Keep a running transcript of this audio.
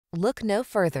Look no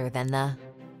further than the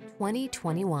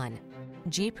 2021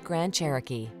 Jeep Grand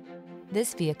Cherokee.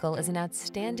 This vehicle is an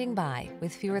outstanding buy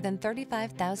with fewer than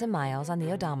 35,000 miles on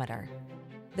the odometer.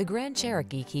 The Grand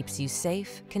Cherokee keeps you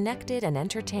safe, connected, and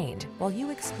entertained while you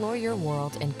explore your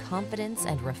world in confidence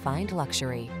and refined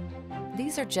luxury.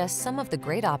 These are just some of the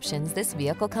great options this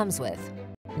vehicle comes with: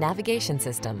 navigation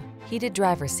system, heated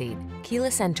driver's seat,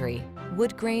 keyless entry,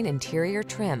 wood-grain interior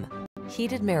trim,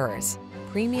 heated mirrors,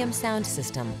 premium sound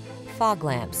system, fog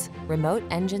lamps, remote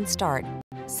engine start,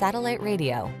 satellite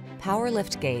radio, power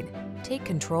liftgate. Take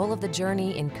control of the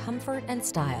journey in comfort and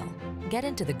style. Get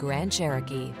into the Grand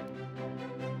Cherokee.